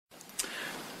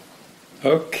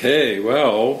Okay,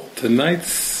 well,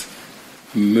 tonight's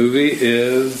movie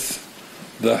is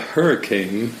The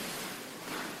Hurricane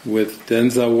with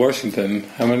Denzel Washington.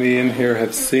 How many in here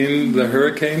have seen The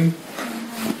Hurricane?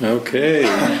 Okay,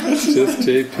 just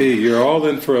JP. You're all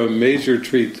in for a major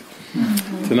treat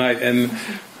tonight. And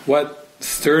what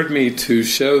stirred me to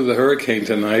show The Hurricane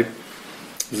tonight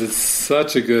is it's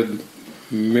such a good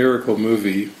miracle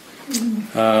movie,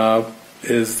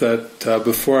 is that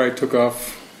before I took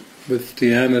off with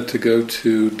Deanna to go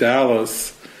to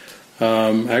Dallas,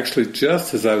 actually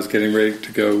just as I was getting ready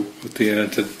to go with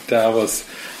Deanna to Dallas,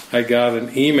 I got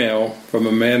an email from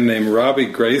a man named Robbie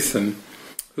Grayson,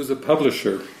 who's a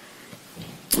publisher.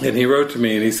 And he wrote to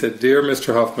me and he said, "Dear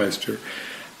Mr. Hoffmeister,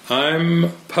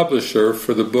 I'm publisher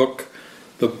for the book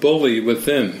The Bully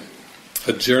Within,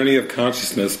 A Journey of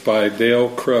Consciousness by Dale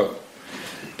Crow.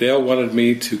 Dale wanted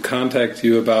me to contact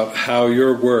you about how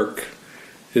your work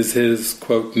is his,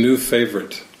 quote, new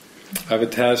favorite. I've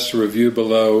attached a review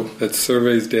below that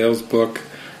surveys Dale's book,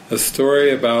 a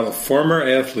story about a former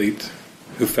athlete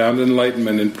who found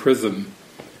enlightenment in prison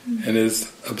and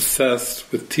is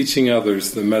obsessed with teaching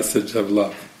others the message of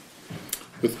love.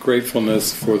 With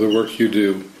gratefulness for the work you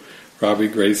do, Robbie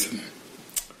Grayson."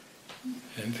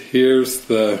 And here's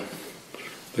the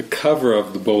cover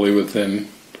of The Bully Within.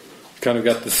 Kind of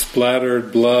got the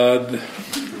splattered blood,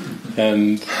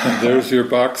 and there's your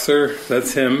boxer,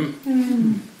 that's him,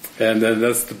 and then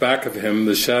that's the back of him,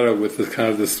 the shadow with the kind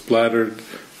of the splattered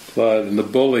blood, and the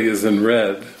bully is in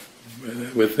red,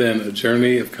 within A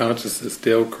Journey of Consciousness,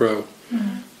 Dale Crow,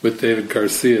 with David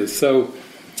Garcia. So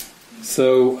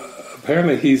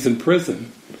apparently he's in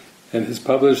prison, and his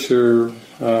publisher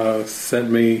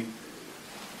sent me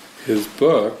his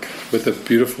book with a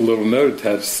beautiful little note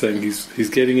attached saying he's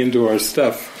getting into our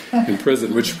stuff in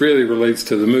prison, which really relates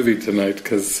to the movie tonight,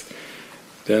 because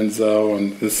Denzel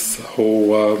and this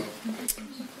whole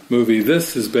movie,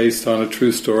 this is based on a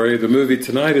true story. The movie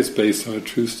tonight is based on a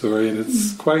true story, and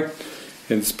it's quite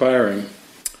inspiring.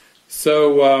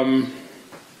 So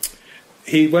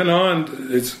he went on,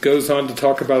 it goes on to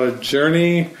talk about a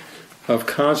journey of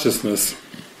consciousness.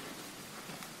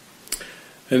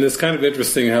 And it's kind of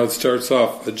interesting how it starts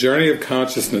off, a journey of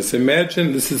consciousness.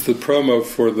 Imagine, this is the promo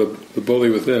for the Bully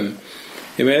Within.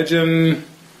 Imagine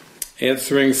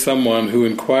answering someone who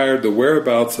inquired the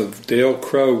whereabouts of Dale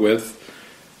Crow with,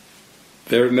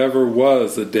 "There never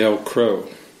was a Dale Crow."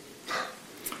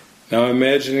 Now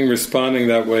imagining responding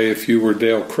that way if you were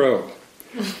Dale Crow.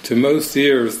 To most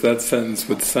ears, that sentence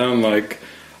would sound like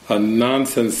a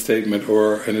nonsense statement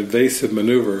or an evasive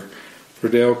maneuver. For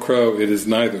Dale Crow, it is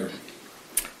neither.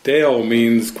 Dale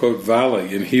means, quote,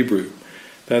 valley in Hebrew.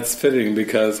 That's fitting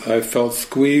because I felt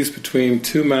squeezed between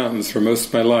two mountains for most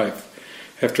of my life.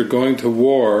 After going to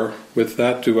war with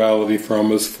that duality for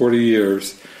almost 40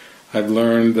 years, I've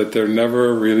learned that there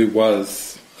never really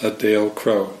was a Dale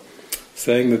Crow.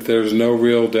 Saying that there's no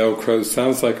real Dale Crow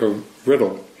sounds like a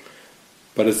riddle,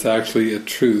 but it's actually a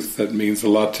truth that means a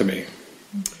lot to me.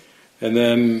 And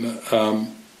then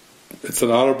it's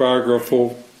an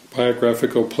autobiographical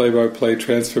play-by-play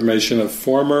transformation of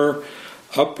former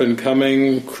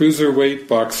up-and-coming cruiserweight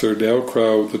boxer Dale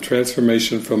Crow, the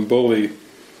transformation from bully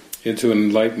into an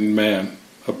enlightened man.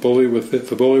 The Bully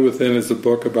Within is a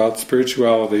book about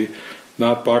spirituality,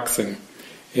 not boxing.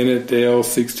 In it, Dale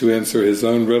seeks to answer his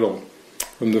own riddle.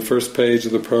 From the first page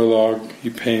of the prologue, he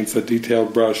paints a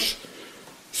detailed brush,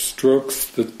 strokes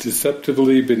the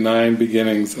deceptively benign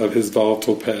beginnings of his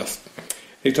volatile past.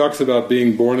 He talks about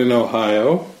being born in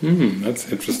Ohio. That's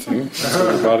interesting. That's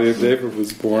where the body of David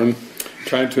was born.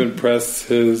 Trying to impress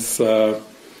his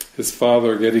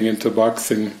father, getting into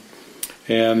boxing,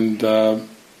 and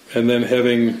then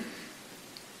having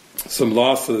some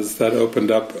losses that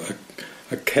opened up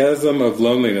a chasm of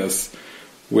loneliness,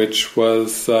 which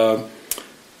was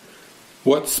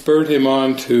what spurred him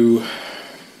on to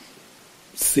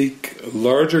seek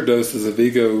larger doses of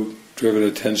ego-driven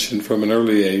attention from an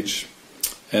early age.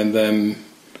 And then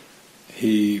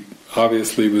he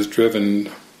obviously was driven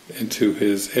into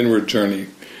his inward journey.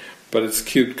 But it's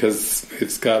cute because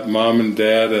it's got Mom and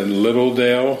Dad and Little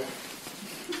Dale.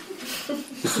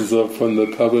 This is up from the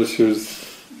publisher's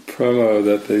promo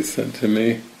that they sent to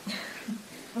me.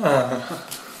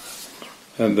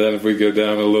 And then if we go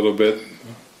down a little bit,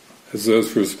 as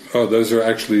those are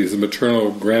actually his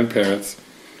maternal grandparents.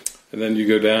 And then you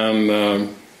go down,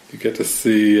 you get to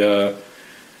see...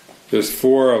 there's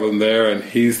 4 of them there, and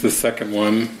he's the second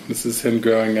one. This is him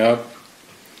growing up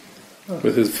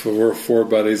with his four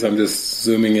buddies. I'm just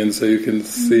zooming in so you can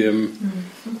see him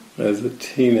as a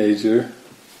teenager.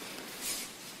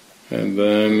 And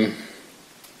then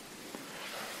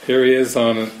Here he is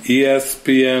on an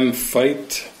ESPN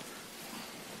Fight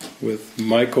with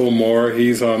Michael Moore.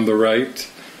 He's on the right,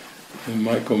 and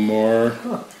Michael Moore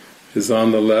is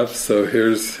on the left. So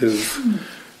here's his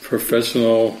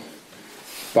professional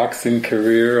boxing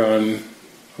career on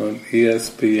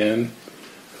ESPN.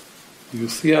 You'll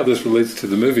see how this relates to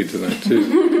the movie tonight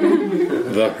too.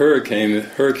 The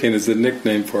Hurricane is a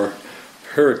nickname for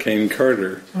Hurricane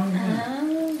Carter.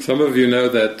 Some of you know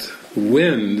that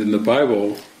wind in the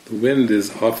Bible, the wind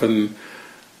is often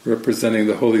representing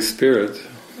the Holy Spirit,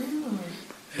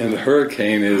 and the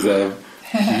hurricane is a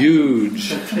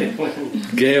huge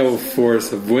gale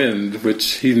force of wind,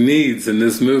 which he needs in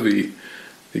this movie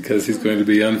because he's going to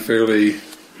be unfairly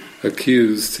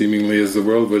accused, seemingly, as the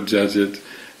world would judge it,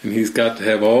 and he's got to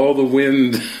have all the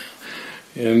wind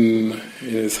in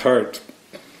his heart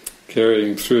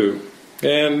carrying through.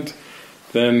 And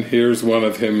then here's one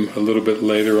of him a little bit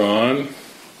later on.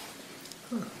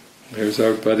 There's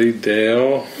our buddy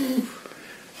Dale.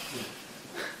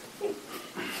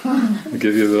 I'll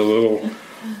give you the little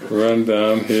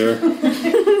rundown here.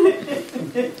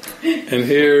 And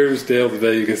here's Dale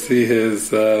today. You can see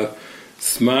his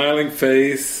smiling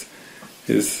face,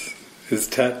 his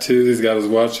tattoos. He's got his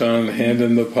watch on, hand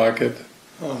in the pocket.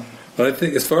 But I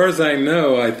think, as far as I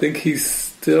know, I think he's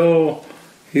still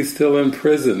in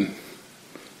prison.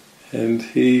 And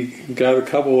he got a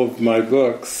couple of my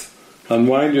books,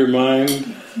 Unwind Your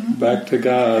Mind, Back to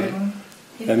God,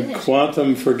 and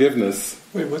Quantum Forgiveness.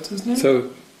 Wait, what's his name?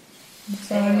 So,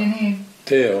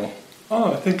 Dale.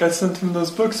 Oh, I think I sent him those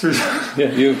books.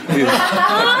 Yeah, you. Well,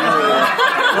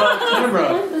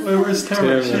 Tamara. Where's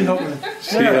Tamara? She helped me.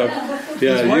 She helped.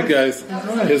 Yeah, you guys.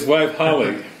 His wife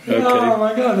Holly. Okay. Oh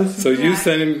my God! This is so you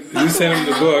sent him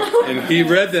the book, and he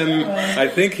read them. I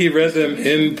think he read them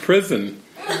in prison.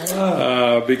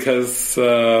 Because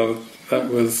that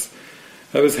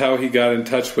was how he got in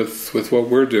touch with what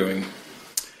we're doing.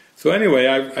 So anyway,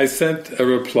 I sent a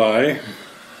reply,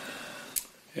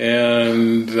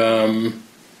 and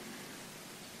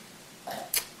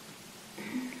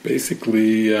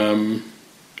basically I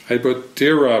wrote,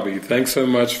 "Dear Robbie, thanks so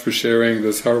much for sharing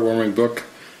this heartwarming book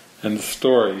and the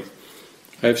story.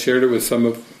 I've shared it with some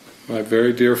of my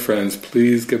very dear friends.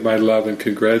 Please give my love and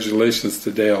congratulations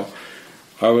to Dale.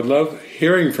 I would love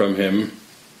hearing from him,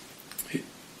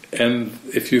 and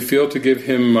if you feel to give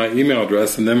him my email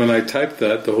address." And then when I typed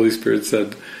that, the Holy Spirit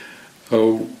said,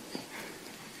 "Oh,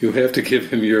 you have to give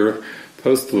him your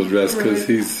postal address because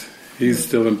he's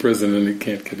still in prison and he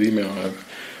can't get email out.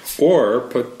 Or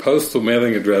put postal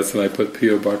mailing address," and I put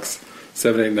P.O. Box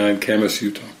 789, Camas,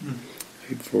 Utah,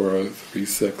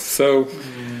 84036. So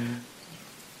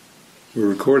we're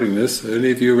recording this.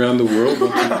 Any of you around the world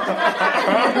want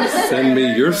to send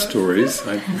me your stories?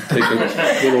 I take a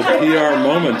little PR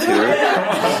moment here.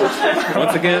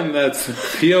 Once again, that's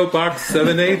P.O. Box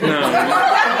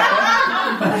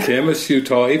 789, Camas,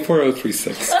 Utah,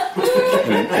 84036.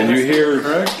 And you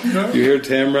hear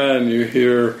Tamara, and you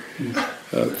hear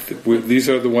these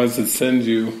are the ones that send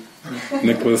you,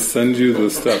 Nicholas, send you the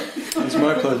stuff. It's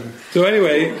my pleasure. So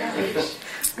anyway,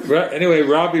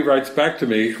 Robbie writes back to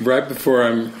me right before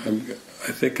I'm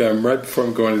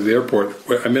going to the airport.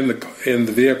 I'm in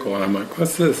the vehicle, and I'm like,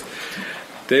 "What's this?"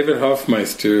 David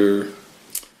Hoffmeister,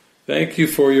 "Thank you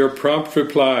for your prompt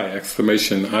reply!"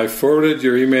 Exclamation. "I forwarded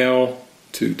your email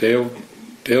to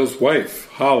Dale's wife,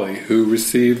 Holly, who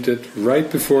received it right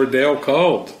before Dale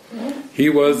called. He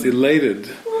was elated!"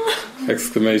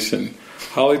 Exclamation.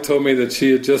 "Holly told me that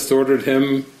she had just ordered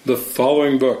him the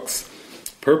following books: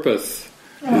 Purpose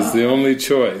is the Only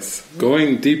Choice,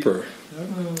 Going Deeper,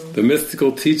 The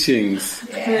Mystical Teachings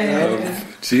of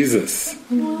Jesus,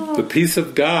 The Peace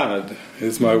of God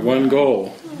is My One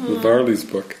Goal," the Varley's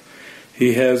book.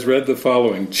 He has read the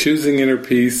following: Choosing Inner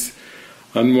Peace,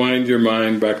 Unwind Your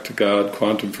Mind, Back to God,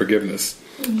 Quantum Forgiveness.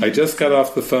 I just got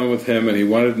off the phone with him, and he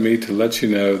wanted me to let you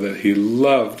know that he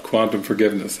loved Quantum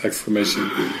Forgiveness!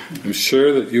 Exclamation. I'm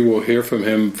sure that you will hear from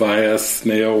him via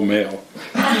snail mail.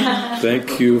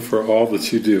 Thank you for all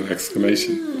that you do!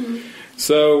 Exclamation.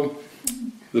 So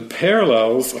the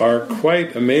parallels are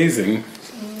quite amazing,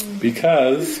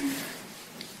 because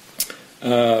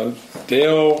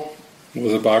Dale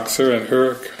was a boxer and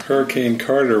Hurricane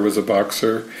Carter was a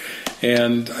boxer,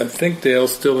 and I think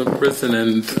Dale's still in prison,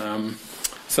 and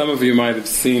some of you might have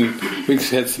seen, we've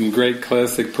had some great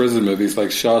classic prison movies,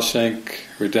 like Shawshank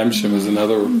Redemption was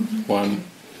another one,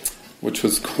 which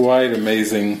was quite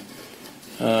amazing.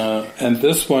 And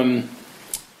this one,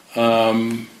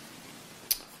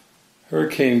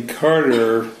 Hurricane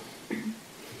Carter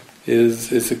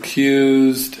is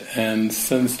accused and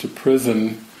sentenced to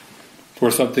prison for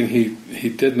something he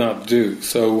did not do.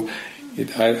 So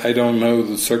I don't know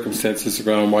the circumstances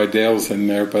around why Dale's in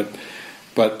there,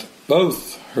 but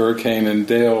both Hurricane and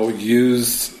Dale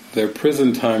use their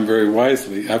prison time very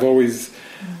wisely. I've always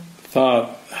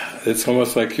thought it's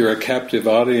almost like you're a captive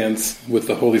audience with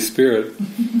the Holy Spirit,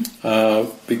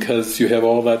 because you have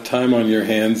all that time on your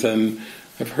hands. And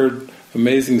I've heard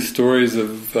amazing stories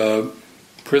of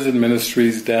prison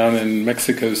ministries down in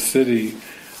Mexico City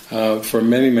for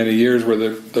many, many years, where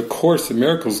the Course in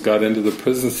Miracles got into the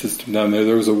prison system down there.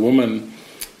 There was a woman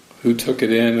who took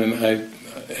it in,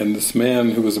 and this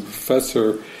man who was a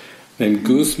professor named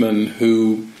Guzman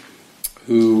who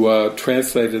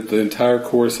translated the entire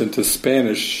course into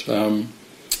Spanish.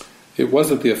 It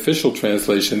wasn't the official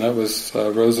translation, that was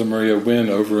Rosa Maria Wynn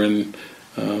over in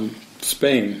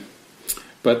Spain.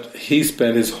 But he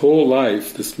spent his whole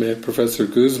life, this man, Professor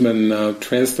Guzman,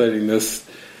 translating this,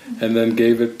 and then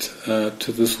gave it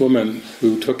to this woman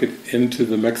who took it into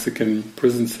the Mexican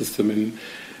prison system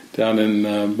down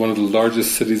in one of the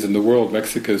largest cities in the world,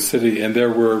 Mexico City. And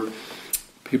there were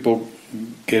people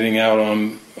getting out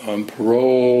on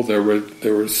parole. There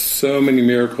were so many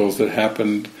miracles that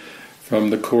happened from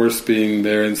the course being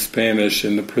there in Spanish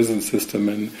in the prison system.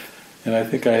 And I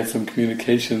think I had some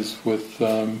communications with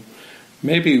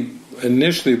maybe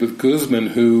initially with Guzman,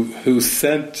 who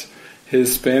sent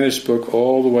his Spanish book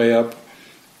all the way up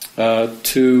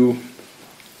to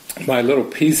my little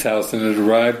peace house, and it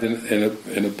arrived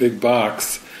in a big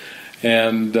box.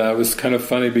 And it was kind of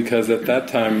funny because at that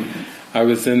time I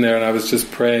was in there and I was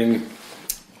just praying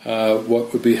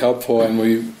what would be helpful, and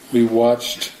we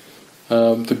watched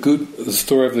the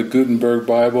story of the Gutenberg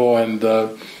Bible and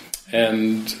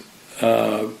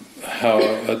how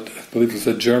I believe it was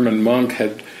a German monk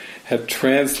had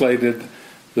translated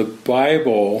the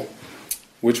Bible,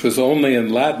 which was only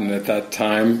in Latin at that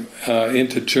time,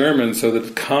 into German so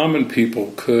that common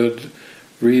people could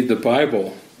read the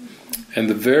Bible. And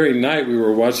the very night we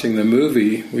were watching the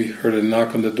movie, we heard a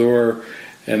knock on the door,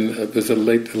 and it was a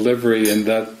late delivery in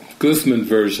that Guzman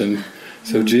version.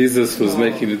 So Jesus was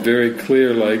making it very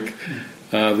clear, like,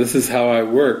 this is how I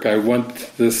work. I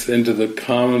want this into the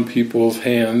common people's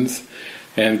hands.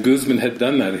 And Guzman had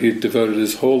done that. He had devoted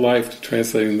his whole life to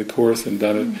translating the Course and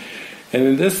done it. And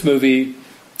in this movie,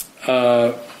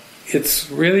 it's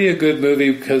really a good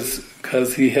movie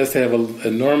because he has to have an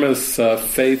enormous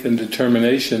faith and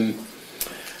determination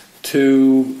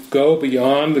to go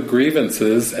beyond the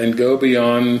grievances and go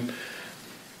beyond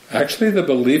actually the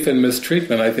belief in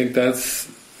mistreatment. I think that's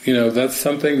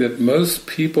something that most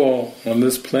people on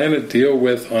this planet deal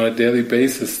with on a daily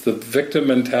basis. The victim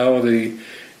mentality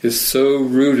is so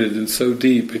rooted and so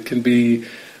deep. It can be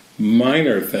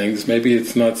minor things. Maybe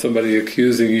it's not somebody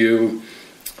accusing you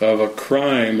of a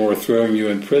crime or throwing you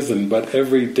in prison, but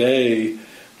every day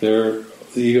their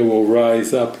ego will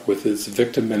rise up with its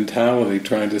victim mentality,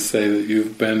 trying to say that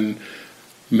you've been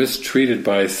mistreated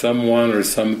by someone or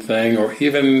something, or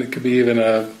even it could be even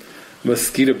a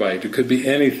mosquito bite. It could be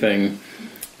anything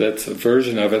that's a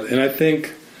version of it. And I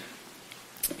think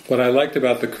what I liked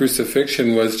about the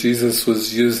crucifixion was Jesus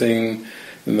was using,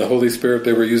 and the Holy Spirit,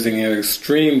 they were using an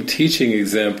extreme teaching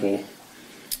example,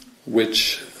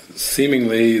 which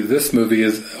seemingly this movie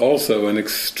is also an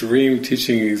extreme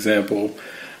teaching example,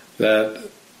 that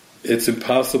it's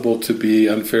impossible to be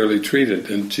unfairly treated.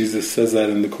 And Jesus says that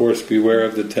in the Course, beware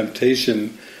of the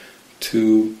temptation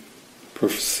to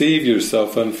perceive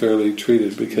yourself unfairly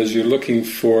treated, because you're looking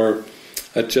for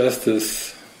a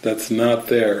justice that's not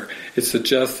there. It's a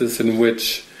justice in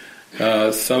which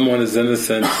someone is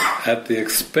innocent at the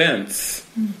expense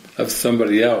of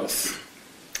somebody else.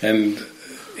 And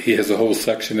he has a whole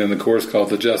section in the Course called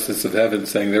The Justice of Heaven,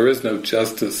 saying there is no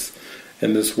justice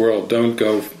in this world. Don't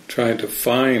go trying to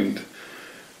find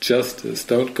justice.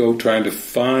 Don't go trying to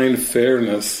find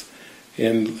fairness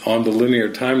on the linear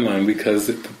timeline, because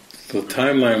the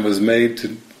timeline was made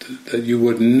that you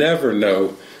would never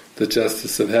know the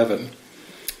justice of heaven,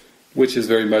 which is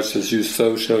very much as you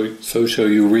sow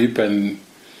you reap, and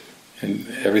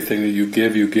everything that you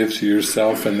give to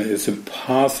yourself, and it's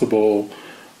impossible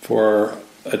for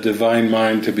a divine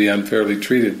mind to be unfairly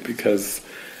treated, because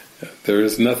there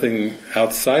is nothing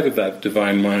outside of that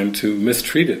divine mind to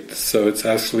mistreat it. So it's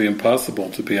actually impossible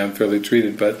to be unfairly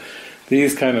treated. But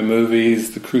these kind of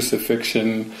movies, the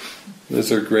crucifixion,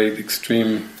 those are great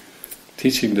extreme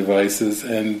teaching devices.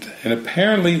 And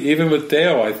apparently, even with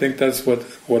Dale, I think that's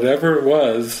whatever it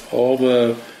was, all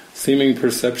the seeming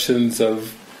perceptions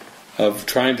of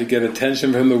trying to get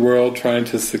attention from the world, trying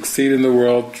to succeed in the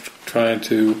world, trying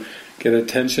to get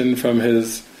attention from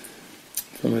his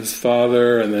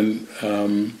father, and then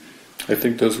I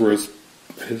think those were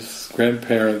his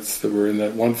grandparents that were in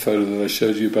that one photo that I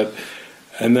showed you,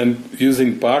 and then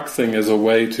using boxing as a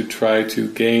way to try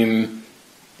to gain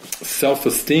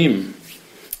self-esteem.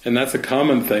 And that's a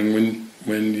common thing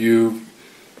when you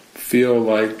feel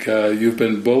like you've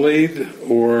been bullied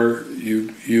or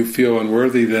you feel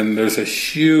unworthy, then there's a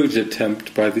huge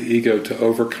attempt by the ego to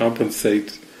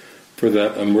overcompensate for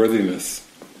that unworthiness.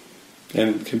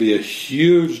 And it can be a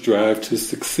huge drive to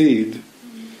succeed,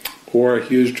 or a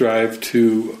huge drive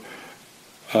to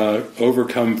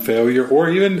overcome failure, or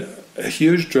even a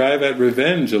huge drive at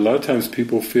revenge. A lot of times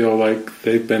people feel like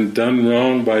they've been done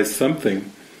wrong by something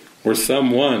or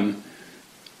someone,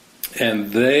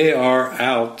 and they are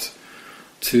out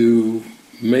to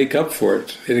make up for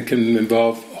it. And it can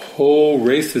involve whole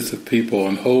races of people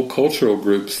and whole cultural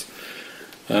groups,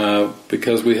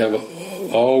 because we have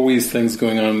always things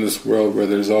going on in this world where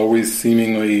there's always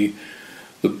seemingly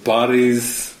the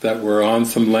bodies that were on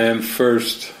some land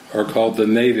first are called the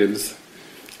natives,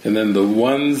 and then the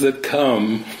ones that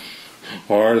come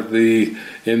are the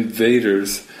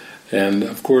invaders. And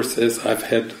of course, as I've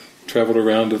traveled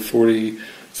around to 40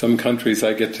 some countries,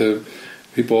 I get to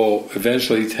people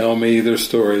eventually tell me their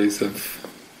stories of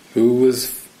who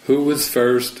was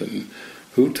first and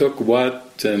who took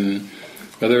what, and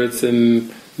whether it's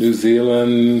in New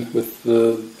Zealand with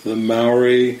the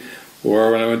Maori,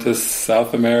 or when I went to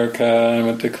South America, I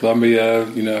went to Colombia,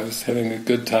 I was having a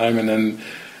good time, and then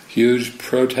huge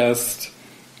protest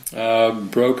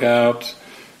broke out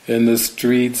in the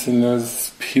streets, and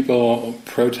there's people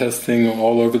protesting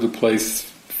all over the place,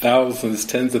 thousands,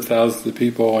 tens of thousands of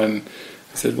people, and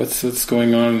I said, what's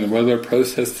going on? And well, they're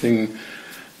protesting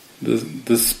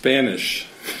the Spanish.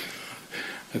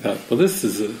 I thought, well, this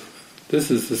is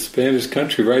the Spanish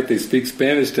country, right? They speak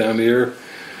Spanish down here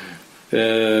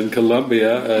in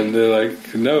Colombia, and they're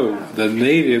like, no, the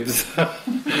natives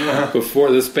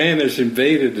before the Spanish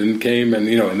invaded and came, and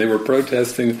and they were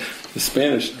protesting the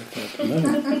Spanish. I thought,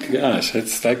 oh gosh,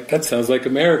 that sounds like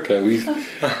America. We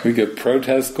get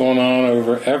protests going on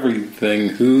over everything.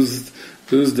 Who's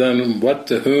done what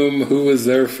to whom? Who was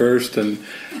there first? And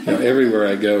everywhere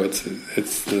I go, it's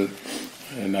the.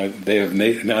 And they have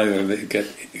now you go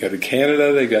to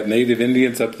Canada, they got native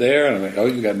Indians up there, and I'm like, oh,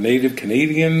 you got native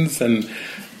Canadians, and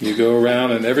you go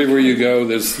around, and everywhere you go,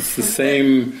 it's the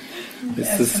same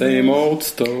old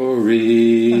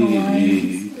story.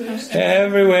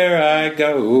 Everywhere I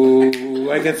go,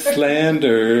 I get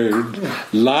slandered,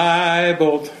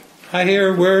 libeled. I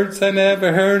hear words I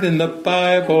never heard in the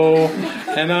Bible,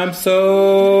 and I'm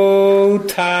so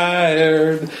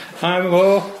tired. I'm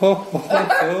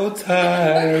so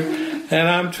tired, and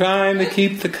I'm trying to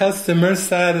keep the customers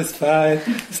satisfied.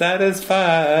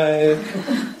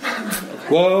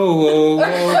 Whoa, whoa,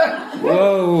 whoa,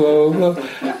 whoa, whoa,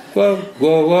 whoa,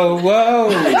 whoa, whoa, whoa.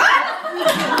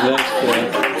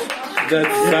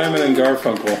 That's Simon and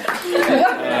Garfunkel.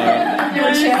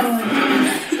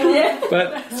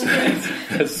 But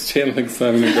that's channeling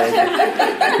Simon and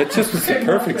Garfunkel. It just was the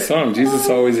perfect song. Jesus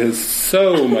always has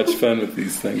so much fun with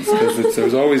these things, because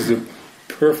there's always the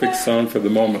perfect song for the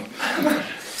moment.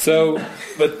 So,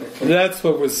 but that's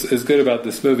what is good about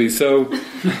this movie. So,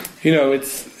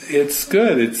 it's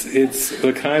good. It's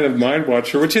the kind of mind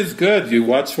watcher, which is good. You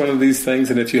watch one of these things,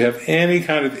 and if you have any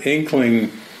kind of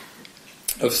inkling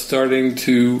of starting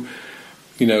to,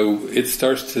 it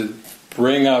starts to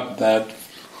bring up that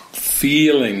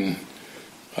feeling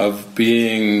of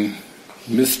being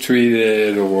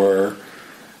mistreated or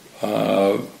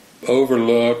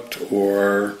overlooked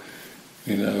or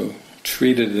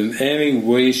treated in any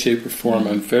way, shape, or form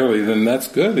unfairly, then that's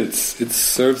good. It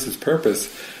serves its purpose,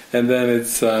 and then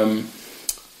it's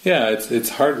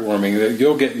heartwarming. That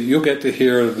you'll get to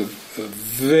hear the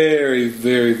very,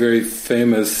 very, very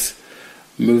famous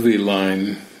movie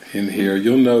line in here.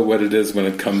 You'll know what it is when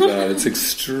it comes out. It's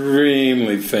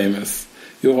extremely famous.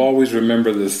 You'll always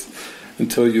remember this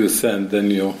until you ascend,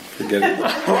 then you'll forget it.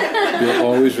 You'll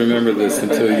always remember this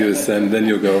until you ascend, then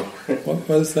you'll go, what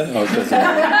was that? Oh, it doesn't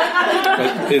matter.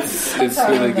 But it's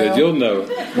really good. You'll know it.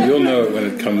 You'll know it when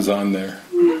it comes on there.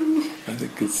 I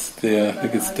think it's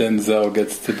Denzel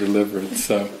gets to deliver it.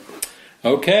 So,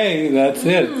 okay, that's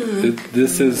it.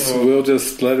 We'll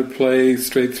just let it play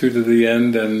straight through to the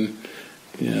end, and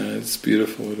it's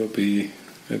beautiful. It'll be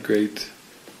a great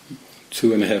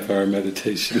 2.5-hour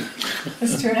meditation.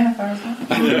 It's 2.5 hours long?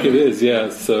 I think it is, yeah.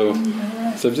 So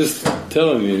I'm just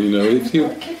telling you,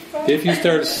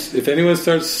 if anyone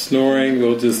starts snoring,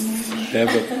 we'll just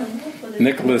have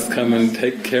Nicholas come and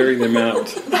carry them out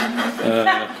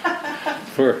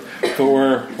for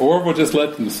Or we'll just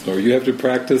let them snore. You have to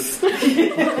practice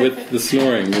with the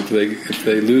snoring. If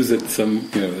they lose it,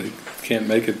 they can't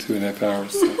make it 2.5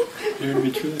 hours. So. You're going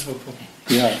to be truly helpful.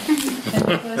 Yeah.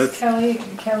 Does Kelly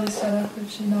set up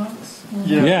if she knocks?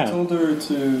 Yeah. I told her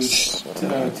to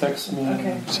text me.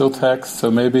 Okay. She'll text, so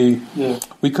maybe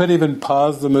we could even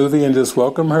pause the movie and just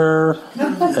welcome her,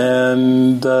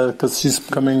 and because she's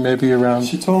coming maybe around.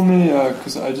 She told me,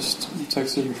 because I just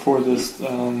texted her before this,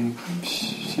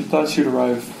 she thought she'd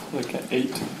arrive like at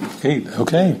 8. 8,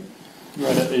 okay.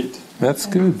 Right at 8. That's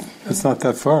good. That's not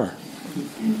that far.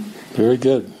 Very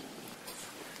good.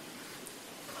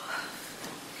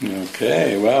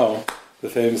 Okay, well, the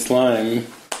famous line,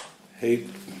 hate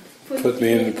put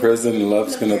me into prison,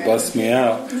 love's going to bust me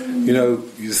out.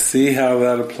 You see how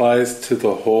that applies to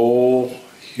the whole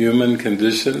human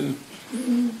condition?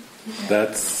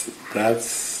 That's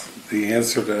the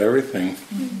answer to everything.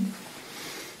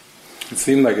 It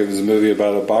seemed like it was a movie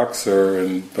about a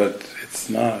boxer, but it's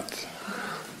not.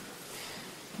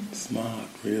 It's not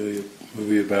really a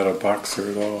movie about a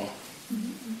boxer at all.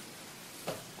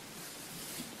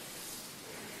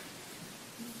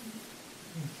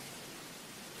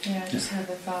 Yeah, I just had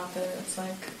the thought that it's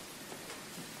like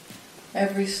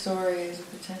every story is a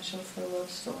potential for a love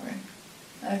story.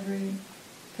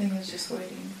 Everything is just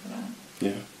waiting for that.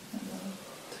 Yeah. That love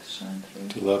to shine through.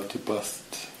 To love to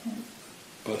bust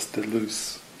it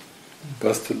loose.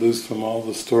 Bust it loose from all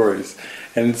the stories.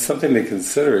 And it's something to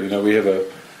consider. We have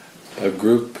a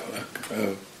group,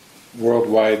 a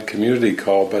worldwide community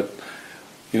call, but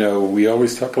we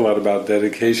always talk a lot about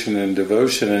dedication and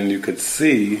devotion, and you could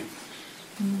see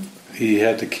he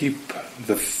had to keep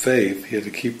the faith, he had to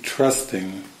keep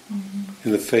trusting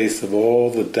in the face of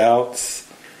all the doubts.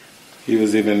 He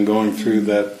was even going through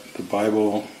the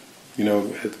Bible,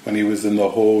 when he was in the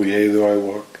hole, yea, though I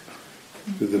walk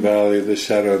through the valley of the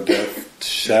shadow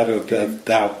of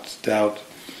death, doubt.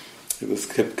 It was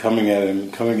kept coming at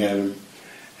him,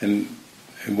 and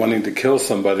wanting to kill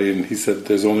somebody, and he said,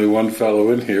 there's only one fellow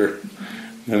in here.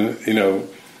 And,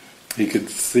 he could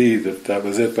see that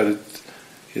was it, but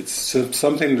it's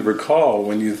something to recall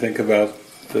when you think about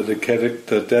the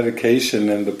dedication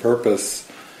and the purpose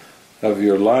of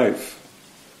your life.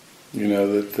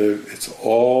 That it's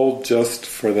all just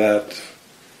for that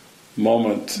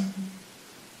moment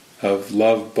of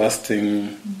love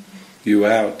busting you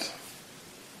out.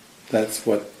 That's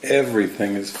what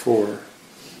everything is for.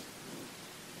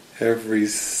 Every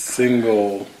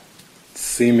single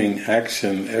seeming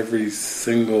action, every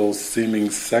single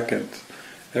seeming second,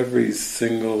 every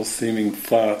single seeming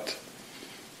thought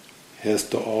has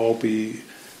to all be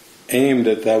aimed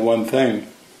at that one thing.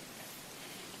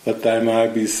 Let thine eye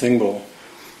be single.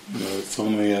 It's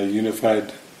only a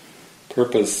unified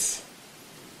purpose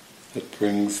that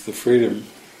brings the freedom.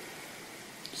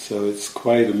 So it's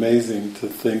quite amazing to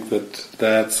think that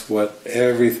that's what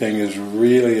everything is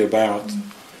really about.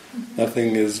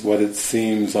 Nothing is what it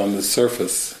seems on the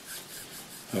surface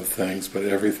of things, but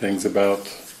everything's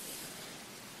about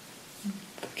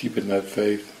keeping that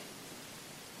faith.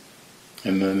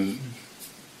 And then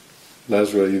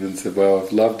Lazarus even said, well,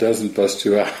 if love doesn't bust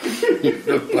you out,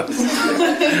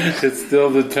 it's still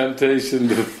the temptation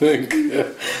to think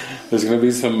there's going to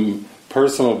be some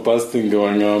personal busting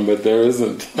going on, but there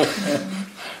isn't.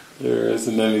 There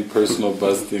isn't any personal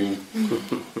busting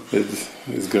that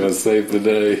is going to save the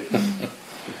day.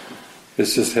 It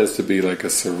just has to be like a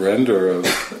surrender of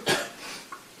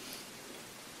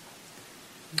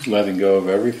letting go of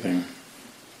everything.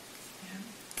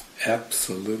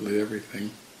 Absolutely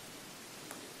everything.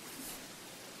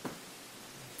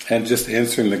 And just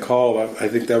answering the call, I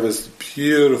think that was a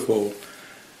beautiful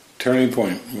turning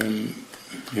point when,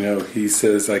 he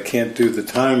says, I can't do the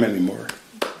time anymore.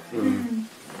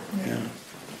 Yeah.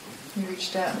 He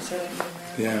reached out and said,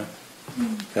 yeah.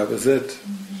 That was it.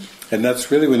 And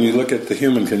that's really, when you look at the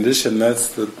human condition,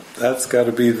 that's got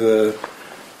to be the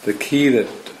key that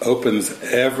opens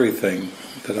everything,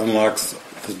 that unlocks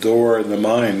the door in the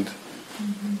mind,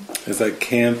 is I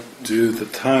can't do the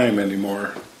time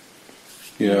anymore.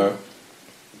 Or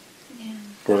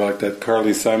like that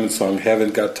Carly Simon song,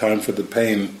 haven't got time for the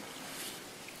pain.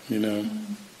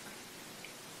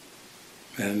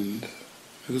 And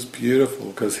it was beautiful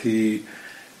because he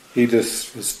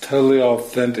just was totally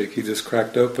authentic. He just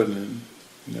cracked open,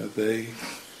 and they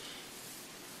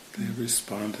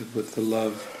responded with the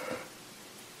love,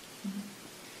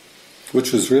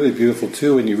 which was really beautiful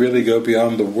too. When you really go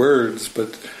beyond the words,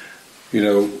 but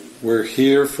we're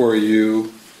here for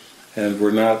you, and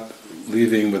we're not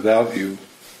leaving without you.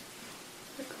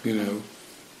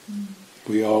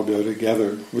 We all go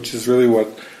together, which is really what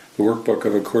the workbook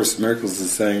of A Course in Miracles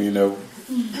is saying, that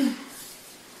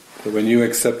when you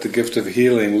accept the gift of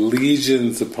healing,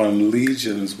 legions upon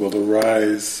legions will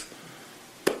arise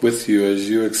with you as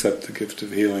you accept the gift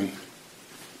of healing.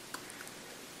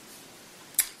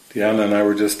 Diana and I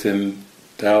were just in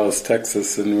Dallas,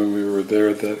 Texas, and when we were there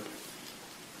at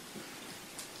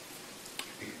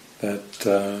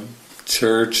that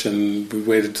church, and we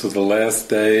waited till the last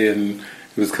day, and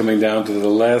it was coming down to the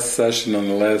last session on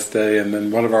the last day, and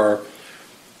then one of our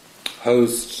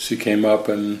hosts, she came up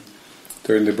and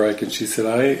during the break, and she said,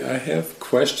 I have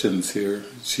questions here.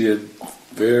 She had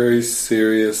very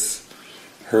serious,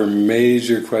 her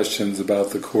major questions about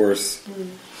the Course.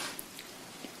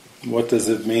 What does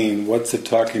it mean? What's it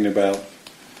talking about?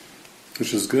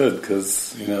 Which is good,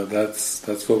 because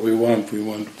that's what we want. We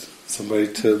want somebody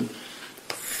to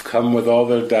come with all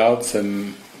their doubts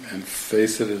and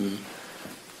face it and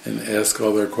ask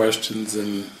all their questions.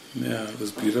 And it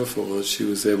was beautiful that she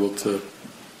was able to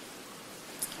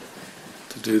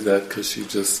do that, because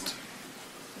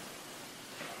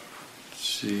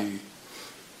she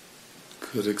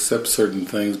could accept certain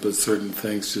things, but certain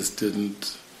things just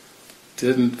didn't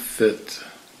fit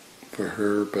for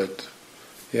her. But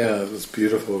it was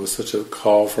beautiful. It was such a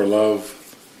call for love,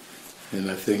 and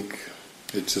I think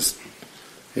it just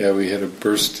we had a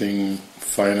bursting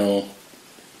final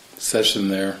session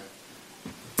there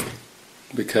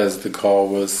because the call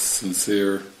was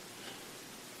sincere.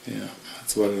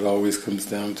 That's what it always comes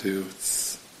down to.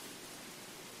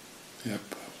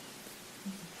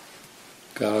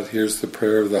 God hears the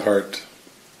prayer of the heart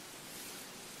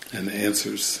and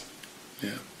answers.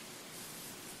 You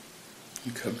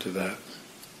come to that.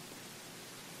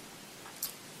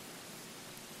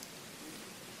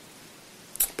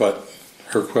 But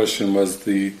her question was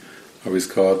I always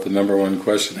call it the number one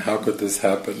question: how could this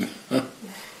happen?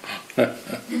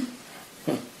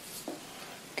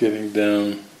 Getting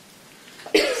down.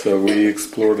 So we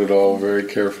explored it all very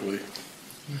carefully,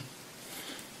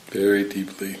 very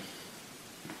deeply.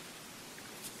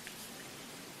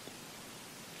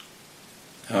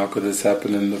 How could this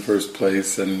happen in the first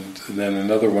place? And then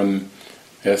another one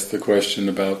asked the question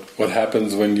about what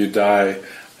happens when you die.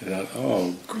 I thought,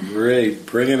 oh, great,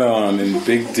 bring it on in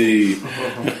big D.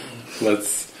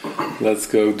 Let's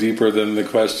go deeper than the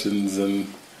questions and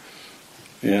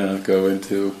go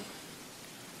into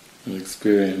an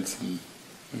experience, and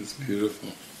it was beautiful.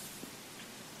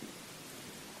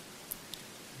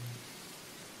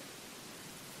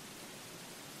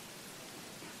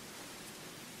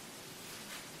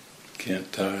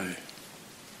 Can't die.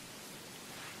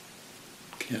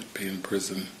 Can't be in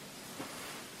prison.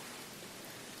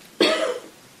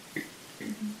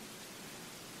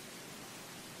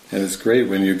 And it's great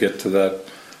when you get to that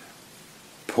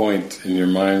point in your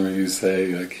mind where you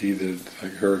say, like he did,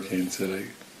 like Hurricane said,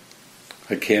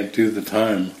 I can't do the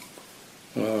time.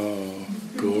 Oh,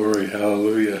 glory,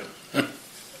 hallelujah.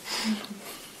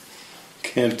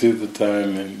 Can't do the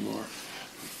time anymore.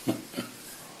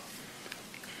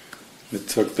 It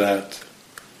took that.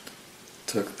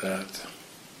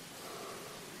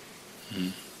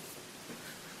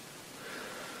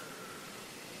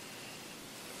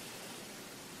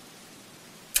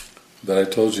 But I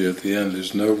told you at the end,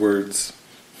 there's no words.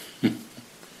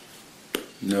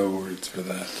 No words for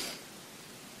that.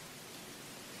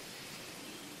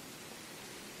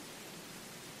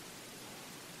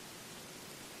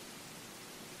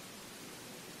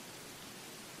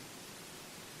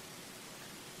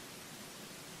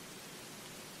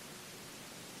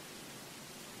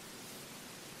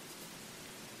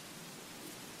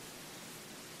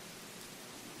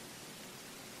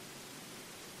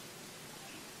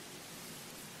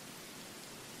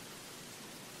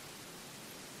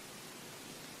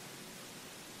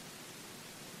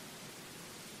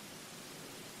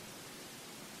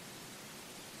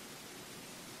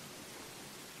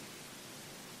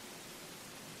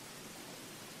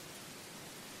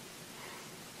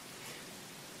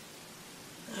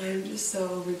 I'm just so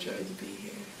overjoyed to be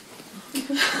here.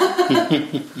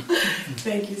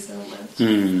 Thank you so much.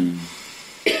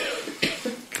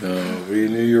 Oh, we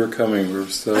knew you were coming. We're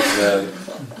so glad.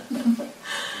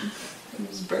 I'm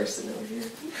just bursting over here.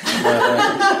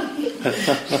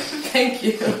 Thank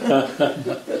you.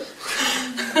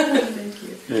 Thank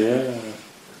you. Yeah.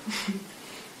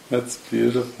 That's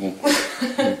beautiful.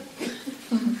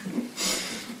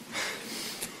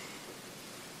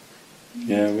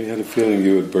 Yeah, we had a feeling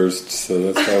you would burst,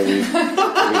 so that's why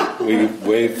we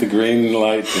waved the green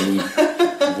light and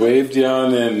waved you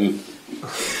on in.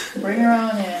 Bring her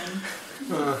on in.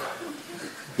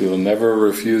 We will never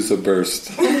refuse a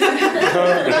burst.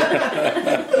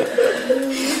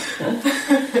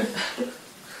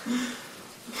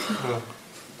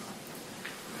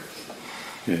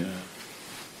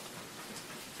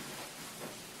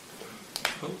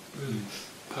 really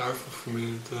powerful for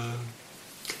me.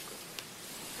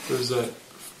 There was that,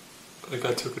 like,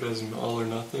 I took it as an all or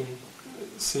nothing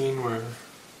scene where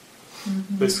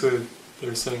basically they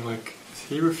were saying, like, if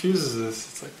he refuses this,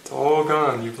 it's like, it's all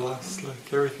gone, you've lost,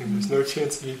 like, everything, there's no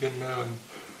chance of you getting out. And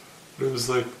it was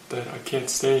like, that I can't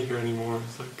stay here anymore.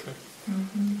 It's like,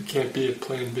 I can't be at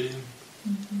plan B.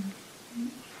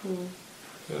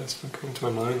 Yeah, it's been coming to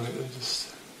my mind lately,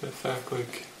 just that fact,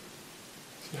 like,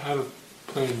 if you have a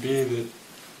plan B that,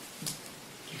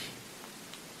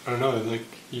 I don't know, like,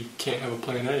 you can't have a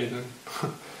plan A then,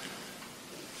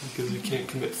 because you can't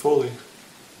commit fully.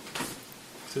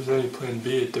 If there's any plan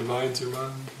B, it divides your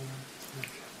mind. Like,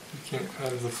 you can't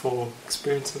have the full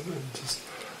experience of it. And just,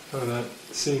 that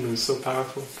scene was so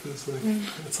powerful, because, like,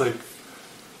 it's like,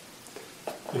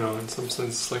 you know, in some sense,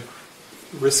 it's like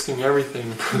risking everything.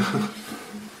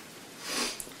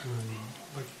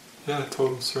 Like, yeah,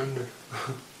 total surrender.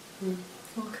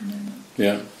 Full commitment.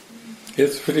 Yeah.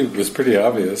 It was pretty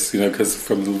obvious, you know, because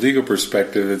from the legal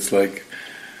perspective, it's like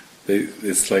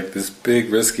this big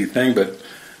risky thing, but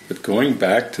going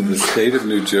back to the state of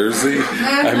New Jersey,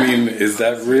 I mean, is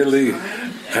that really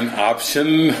an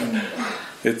option?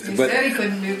 He said he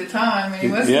couldn't do the time, and he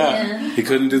wasn't. Yeah, he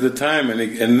couldn't do the time,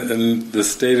 and the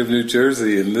state of New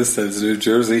Jersey, in this sense, New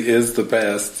Jersey is the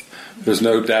past. There's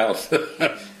no doubt.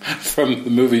 From the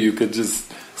movie, you could just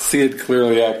see it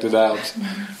clearly acted out.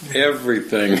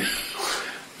 Everything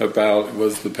about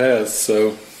was the past.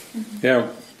 So, yeah,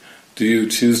 do you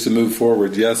choose to move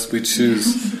forward? Yes, we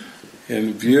choose.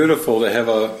 And beautiful to have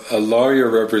a lawyer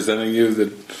representing you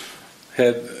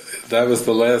that was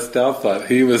the last doubt thought.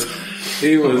 He was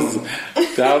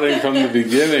doubting from the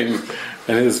beginning,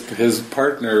 and his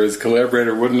partner, his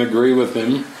collaborator, wouldn't agree with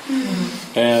him,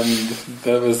 and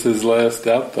that was his last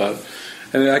doubt thought.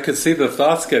 And I could see the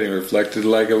thoughts getting reflected,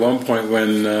 like at one point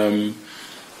when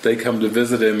they come to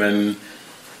visit him, and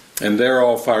they're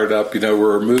all fired up, you know,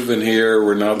 we're moving here,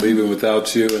 we're not leaving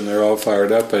without you, and they're all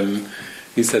fired up, and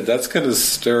he said, that's going to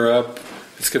stir up,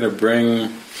 it's going to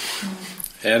bring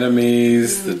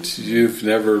enemies that you've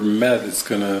never met, it's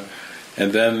going to,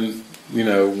 and then, you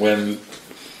know, when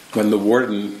the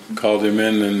warden called him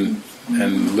in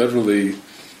and literally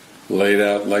laid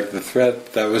out like the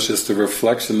threat, that was just a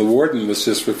reflection. The warden was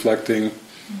just reflecting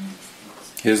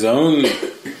his own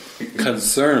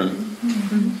concern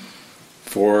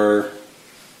for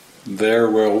their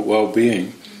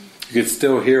well-being. You could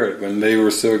still hear it when they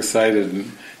were so excited,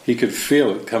 and he could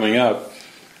feel it coming up.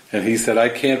 And he said, I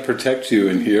can't protect you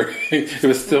in here. It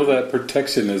was still that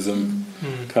protectionism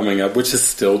coming up, which is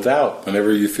still doubt.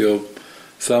 Whenever you feel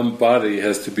somebody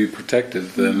has to be protected,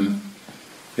 then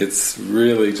it's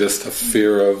really just a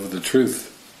fear of the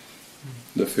truth,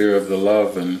 the fear of the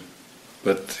love.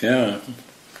 But yeah,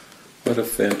 what a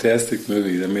fantastic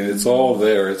movie. I mean, it's all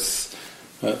there. It's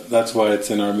that's why it's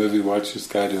in our movie Watcher's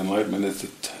Guide to Enlightenment. It's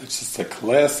just a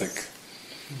classic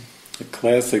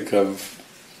of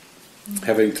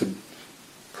having to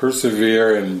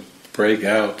persevere and break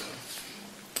out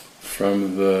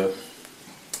from the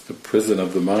prison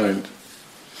of the mind.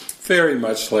 Very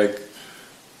much like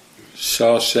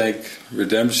Shawshank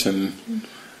Redemption.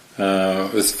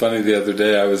 It was funny, the other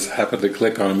day I happened to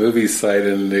click on a movie site,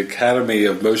 and the Academy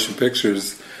of Motion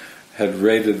Pictures had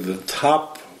rated the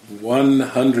top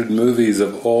 100 movies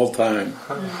of all time.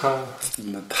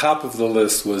 And the top of the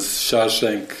list was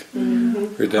Shawshank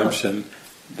Redemption.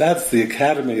 That's the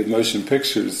Academy of Motion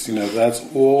Pictures. You know, that's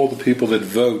all the people that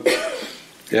vote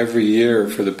every year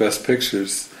for the best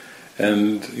pictures.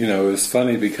 And, you know, it's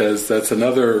funny because that's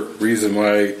another reason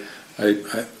why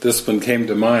this one came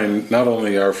to mind. Not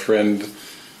only our friend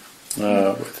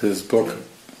with his book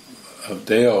of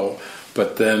Dale,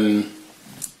 but then,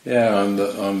 yeah, on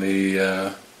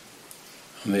the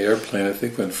airplane, I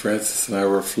think when Francis and I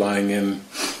were flying in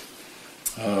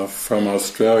from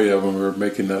Australia, when we were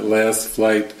making that last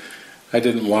flight, I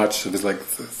didn't watch, it was like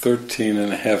 13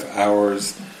 and a half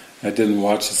hours. I didn't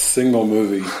watch a single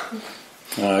movie.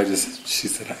 She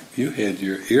said, you had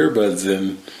your earbuds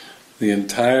in the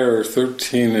entire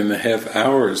 13 and a half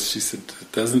hours. She said,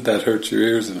 doesn't that hurt your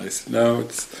ears? And I said, no,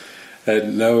 I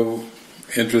had no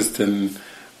interest in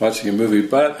watching a movie,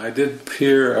 but I did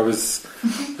peer, I was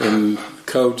in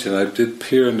coach, and I did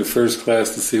peer into first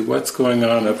class to see what's going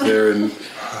on up there in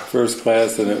first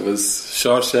class, and it was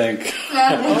Shawshank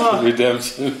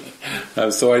Redemption.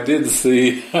 So I did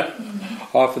see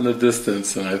off in the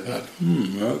distance, and I thought,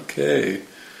 okay,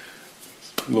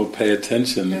 we'll pay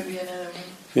attention. Maybe another one.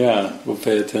 Yeah, we'll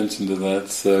pay attention to that.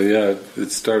 So yeah,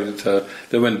 it started to.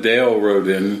 Then when Dale wrote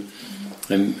in,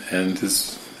 and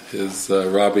his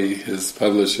Robbie, his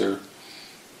publisher,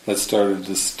 that started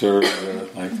to stir,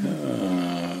 like,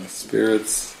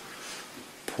 spirits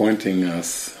pointing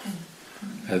us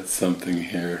at something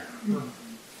here.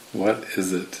 What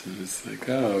is it? And it's like,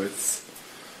 oh, it's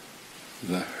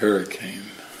the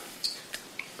hurricane.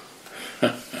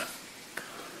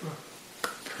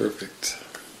 Perfect.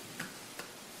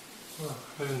 Oh,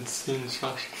 I haven't seen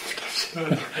Shawshank.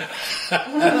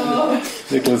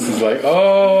 Nicholas is like,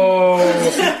 oh,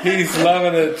 he's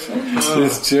loving it.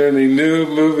 This journey, new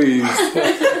movies.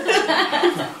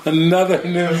 Another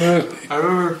new movie. I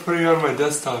remember putting it on my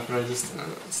desktop and I just,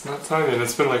 it's not time yet.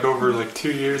 It's been like over like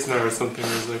 2 years now or something.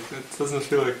 I was like, it doesn't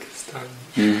feel like it's time.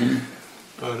 Mm-hmm.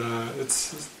 But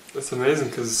it's amazing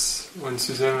because when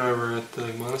Suzanne and I were at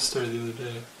the monastery the other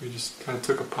day, we just kind of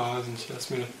took a pause and she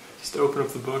asked me to just open up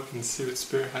the book and see what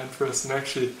Spirit had for us. And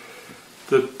actually,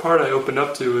 the part I opened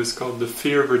up to was called The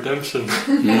Fear of Redemption.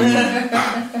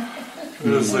 It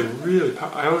was like really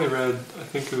I only read, I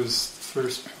think it was the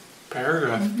first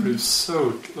paragraph, but it was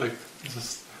so, like,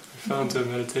 just, I fell into a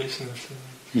meditation or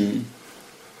something.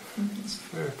 It's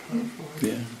very powerful.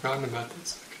 Yeah. I've forgotten about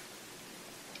this.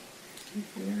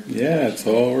 Yeah, it's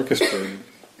all orchestrated.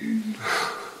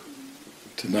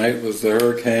 Tonight was the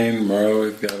hurricane. Tomorrow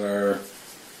we've got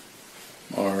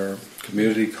our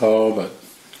community call,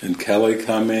 and Kelly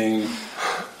coming.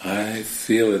 I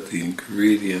feel it. The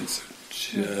ingredients are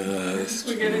just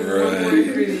We're getting right. one more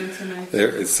ingredient tonight.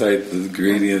 It's like the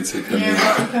ingredients are coming. Yeah,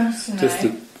 Ricky comes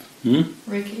tonight.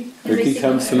 Ricky Ricky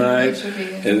comes tonight,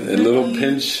 and a little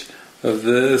pinch of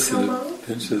this and a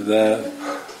pinch of that.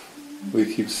 We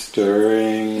keep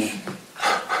stirring.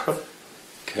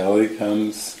 Kelly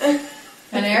comes.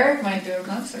 And Eric might do a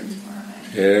concert tomorrow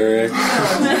night. Eric is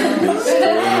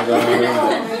stirring it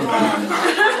on.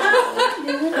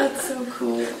 That's so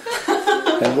cool.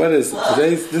 And what is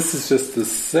today's? This is just the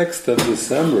 6th of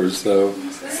December, so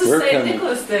This is we're St. coming.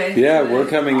 Nicholas Day. Yeah, we're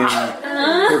coming in.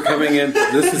 We're coming in.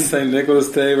 This is St. Nicholas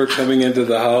Day. We're coming into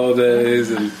the holidays,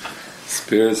 and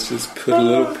spirits just put a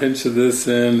little pinch of this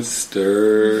in,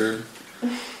 stir.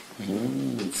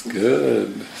 It's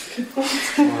good.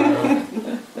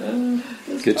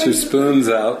 Get your spoons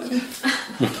out.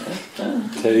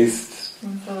 Taste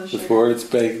before it's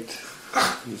baked.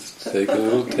 Just take a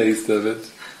little taste of it.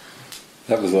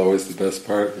 That was always the best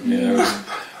part for me.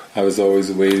 I was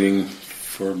always waiting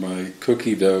for my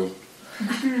cookie dough.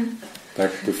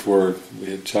 Back before we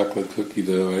had chocolate cookie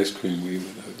dough ice cream, we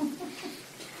would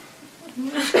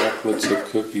have chocolate chip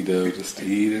cookie dough just to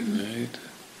eat it, right?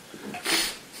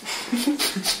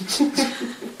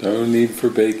 No need for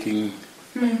baking.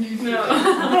 No.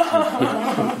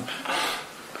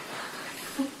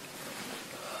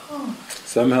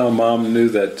 Somehow Mom knew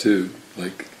that too.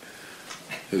 Like,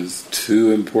 it was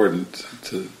too important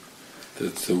to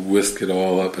whisk it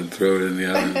all up and throw it in the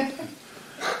oven.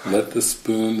 Let the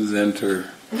spoons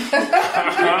enter. Have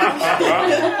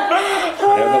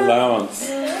allowance.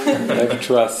 Have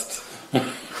trust.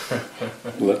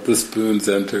 Let the spoons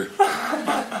enter.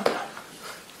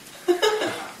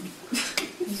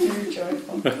 It's very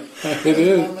joyful. It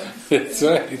is. It's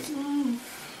right.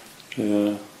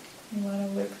 Yeah. You want to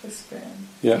lick the spoon?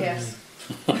 Yeah. Yes.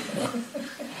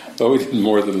 Oh, we did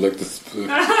more than lick the spoon.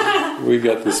 We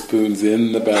got the spoons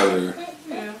in the batter.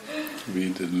 Yeah. We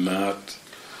did not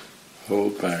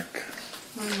hold back.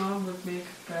 My mom would make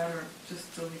batter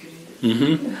just so we could eat it.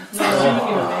 Mm-hmm. She wouldn't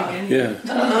even make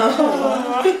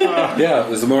anything. Yeah. Yeah, it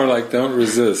was more like don't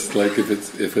resist. Like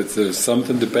if there's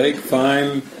something to bake,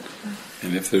 fine.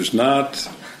 And if there's not,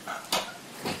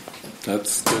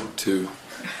 that's good too.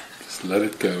 Just let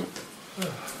it go.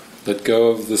 Let go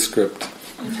of the script.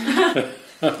 Yeah.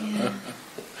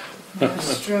 My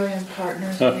Australian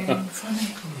partner's being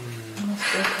funny.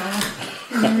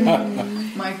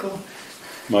 Michael.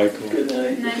 Michael. Good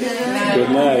night.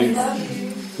 Good night.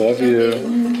 Love you.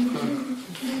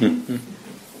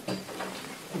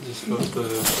 I just felt the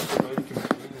right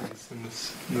companions in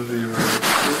this movie were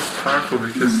so powerful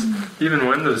because even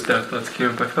when those death thoughts came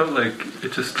up, I felt like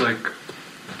it just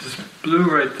blew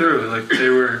right through. Like they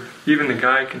were, even the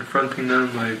guy confronting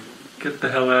them, like, get the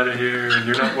hell out of here, and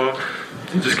you're not well.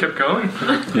 They just kept going.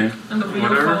 Yeah. And the wheel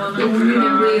Whatever. falling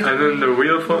over. And then the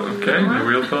wheel fell. Okay, the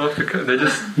wheel fell off the car.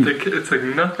 It's like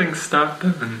nothing stopped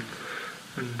them,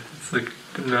 and it's like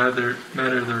it didn't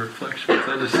matter the reflections.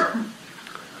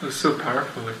 It was so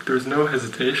powerful. Like there was no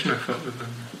hesitation I felt with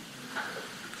them.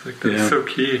 It's like that's so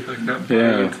key. Like not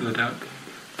buying into the doubt.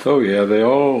 Oh yeah, they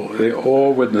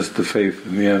all witnessed the faith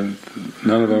in the end.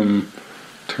 None of them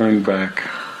turned back.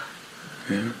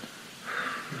 Yeah.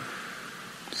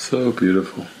 So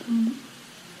beautiful.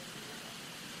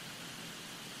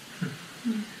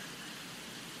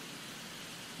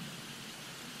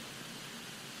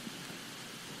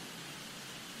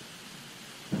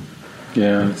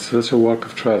 Yeah, it's such a walk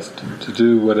of trust to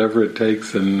do whatever it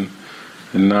takes and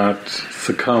not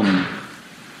succumb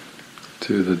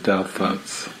to the doubt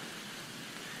thoughts,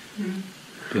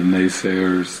 the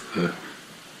naysayers,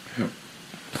 Yep.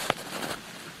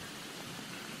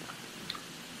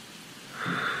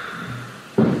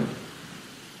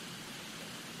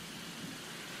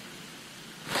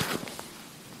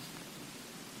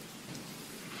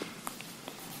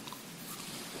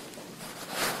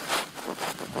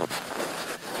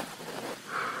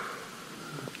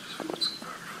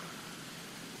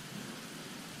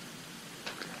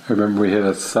 I remember we had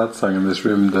a satsang in this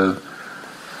room the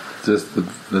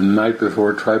night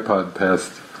before Tripod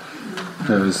passed. And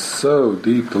it was so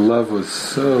deep, the love was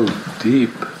so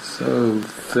deep, so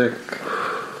thick.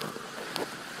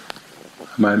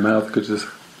 My mouth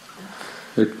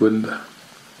it wouldn't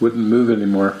move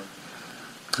anymore.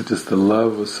 The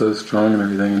love was so strong and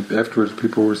everything. And afterwards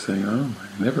people were saying, "Oh,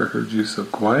 I never heard you so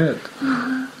quiet."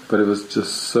 But it was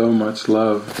just so much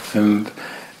love, and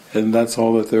that's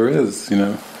all that there is,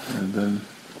 And then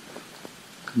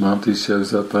Monty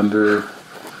shows up under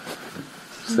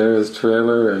Sarah's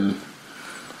trailer and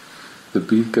the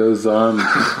beat goes on.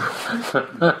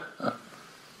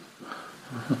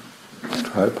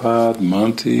 Tripod,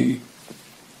 Monty,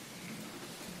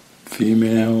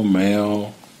 female,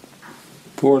 male,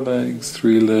 4 legs,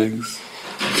 3 legs.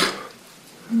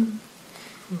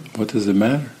 What does it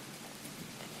matter?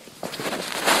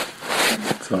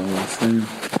 It's all the same.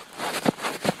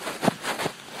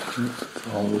 It's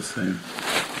all the same.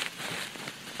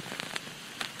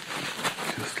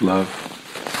 Just love.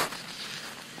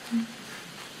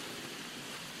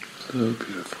 So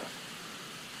beautiful.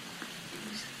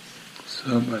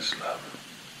 So much love.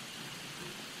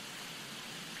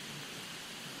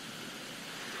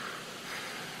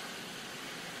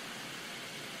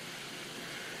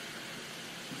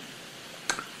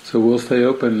 So we'll stay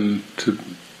open to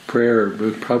prayer,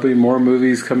 but probably more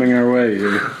movies coming our way.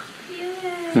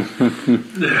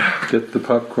 Get the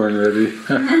popcorn ready.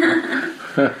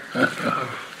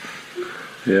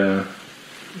 Yeah.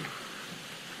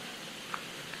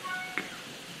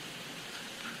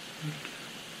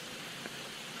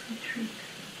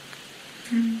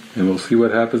 And we'll see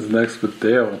what happens next with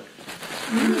Dale.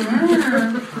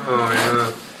 Oh,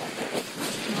 yeah.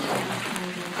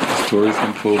 The story's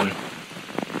unfolding.